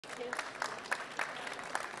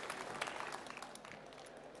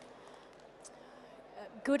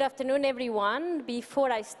Good afternoon, everyone.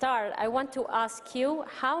 Before I start, I want to ask you,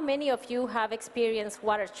 how many of you have experienced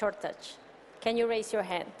water shortage? Can you raise your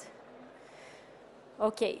hand?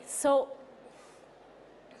 Okay, so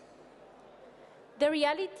the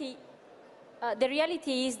reality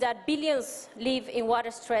is that billions live in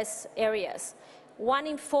water-stressed areas. 1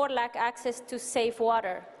 in 4 lack access to safe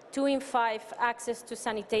water, 2 in 5 access to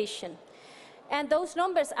sanitation. And those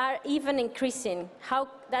numbers are even increasing. How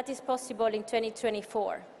that is possible in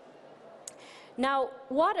 2024? Now,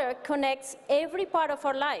 water connects every part of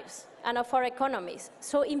our lives and of our economies.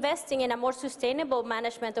 So investing in a more sustainable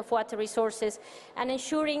management of water resources and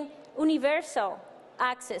ensuring universal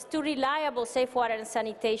access to reliable, safe water and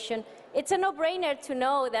sanitation, it's a no-brainer to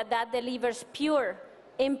know that that delivers pure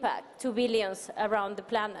impact to billions around the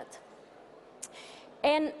planet.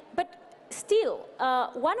 But still,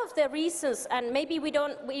 one of the reasons, and maybe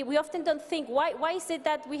we often don't think, why is it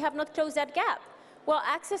that we have not closed that gap? Well,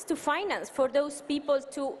 access to finance for those people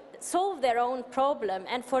to solve their own problem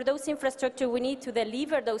and for those infrastructure we need to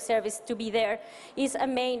deliver those services to be there is a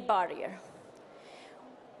main barrier.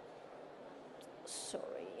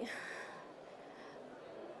 Sorry.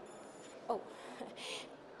 Oh,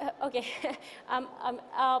 okay. And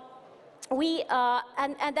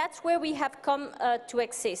that's where we have come to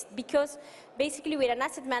exist, because basically we're an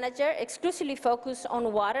asset manager exclusively focused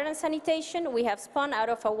on water and sanitation. We have spun out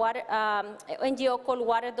of a NGO called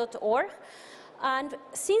water.org. And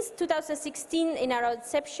since 2016, in our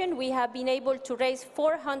inception, we have been able to raise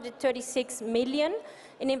 436 million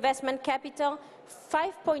in investment capital,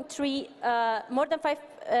 more than 5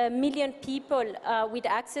 million people with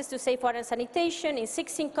access to safe water and sanitation in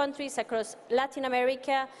 16 countries across Latin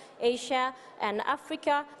America, Asia, and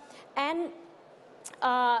Africa. And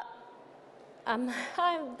I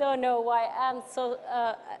don't know why I'm so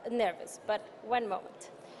nervous, but one moment.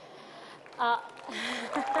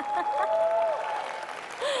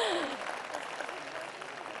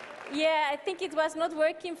 Yeah, I think it was not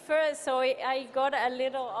working first, so I got a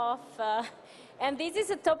little off. And this is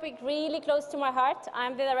a topic really close to my heart.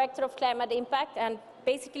 I'm the Director of Climate Impact and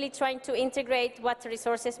basically trying to integrate water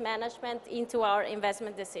resources management into our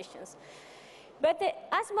investment decisions. But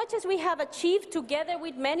as much as we have achieved together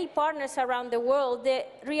with many partners around the world, the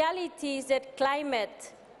reality is that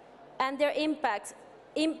climate and their impacts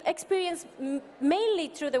experienced mainly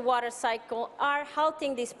through the water cycle are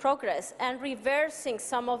halting this progress and reversing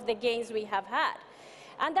some of the gains we have had.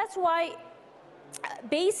 And that's why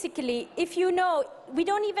basically, if you know, we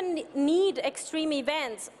don't even need extreme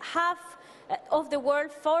events. Half of the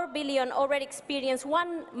world, 4 billion, already experience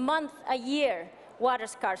 1 month a year water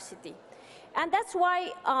scarcity. And that's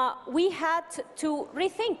why we had to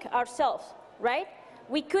rethink ourselves, right?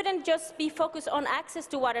 We couldn't just be focused on access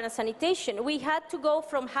to water and sanitation. We had to go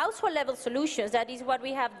from household level solutions, that is what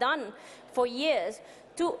we have done for years,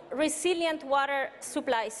 to resilient water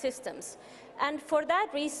supply systems. And for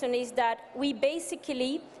that reason is that we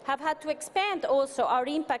basically have had to expand also our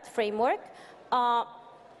impact framework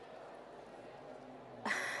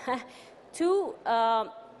to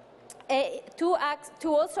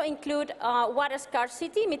also include water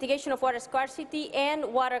scarcity, mitigation of water scarcity,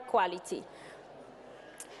 and water quality.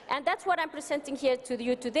 And that's what I'm presenting here to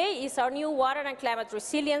you today, is our new Water and Climate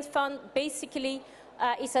Resilience Fund. Basically,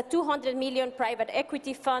 it's a 200 million private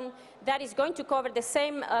equity fund that is going to cover the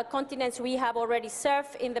same continents we have already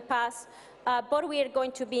served in the past, but we are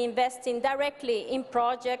going to be investing directly in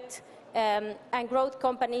projects and growth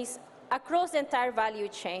companies across the entire value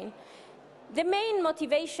chain. The main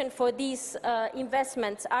motivation for these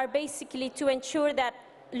investments are basically to ensure that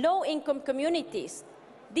low-income communities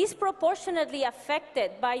disproportionately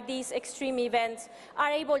affected by these extreme events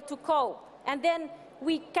are able to cope. And then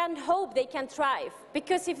we can hope they can thrive,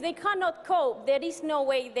 because if they cannot cope, there is no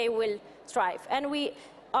way they will thrive. And we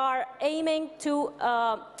are aiming to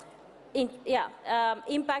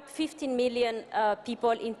impact 15 million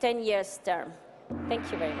people in 10 years term. Thank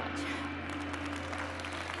you very much.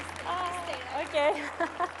 Okay.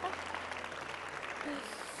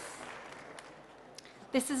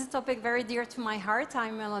 This is a topic very dear to my heart.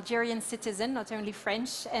 I'm an Algerian citizen, not only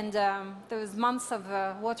French, and those months of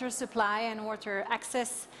water supply and water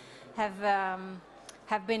access have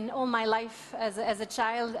been all my life as a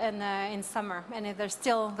child and in summer, and they're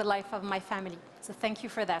still the life of my family. So thank you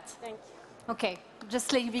for that. Thank you. Okay,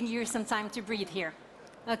 just leaving you some time to breathe here.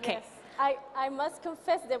 Okay. Yes. I must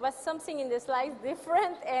confess there was something in the slides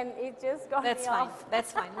different, and it just got me off.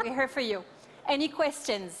 That's fine. We're here for you. Any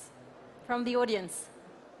questions from the audience?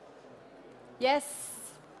 Yes,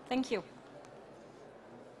 thank you.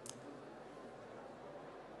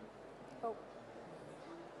 Oh.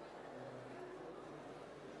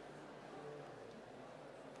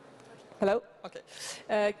 Hello?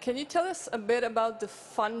 Okay. Can you tell us a bit about the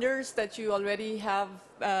funders that you already have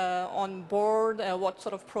on board, what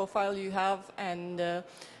sort of profile you have, and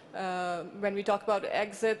when we talk about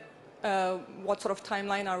exit, what sort of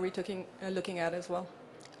timeline are we looking at as well?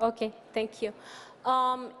 Okay, thank you.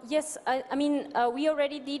 Yes, I mean, we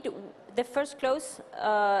already did the first close,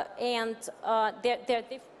 and they're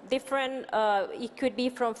different. It could be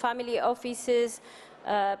from family offices,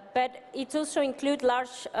 but it also includes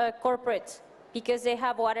large corporates because they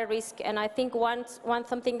have water risk. And I think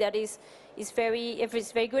something that is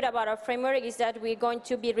very good about our framework is that we're going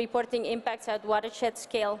to be reporting impacts at watershed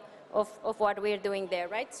scale of what we're doing there,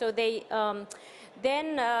 right? So they.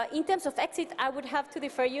 Then, in terms of exit, I would have to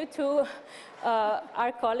defer you to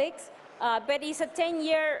our colleagues, but it's a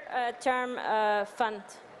 10-year term fund.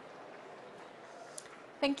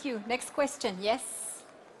 Thank you. Next question, yes?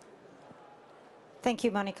 Thank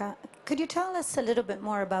you, Monica. Could you tell us a little bit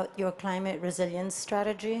more about your climate resilience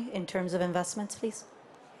strategy in terms of investments, please?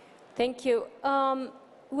 Thank you.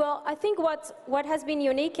 Well, I think what has been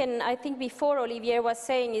unique, and I think before Olivier was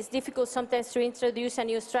saying is difficult sometimes to introduce a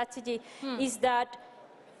new strategy, is that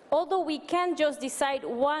although we can't just decide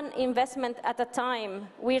one investment at a time,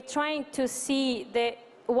 we're trying to see the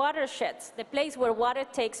watersheds, the place where water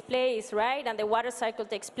takes place, right, and the water cycle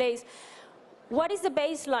takes place. What is the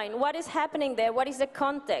baseline? What is happening there? What is the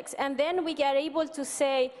context? And then we get able to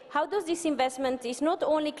say, how does this investment is not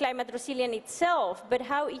only climate resilient itself, but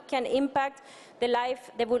how it can impact the life,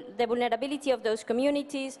 the vulnerability of those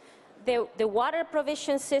communities, the water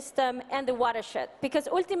provision system, and the watershed. Because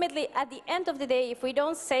ultimately, at the end of the day, if we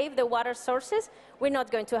don't save the water sources, we're not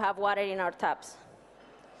going to have water in our taps.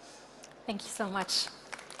 Thank you so much.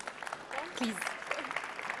 Please.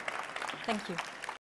 Thank you.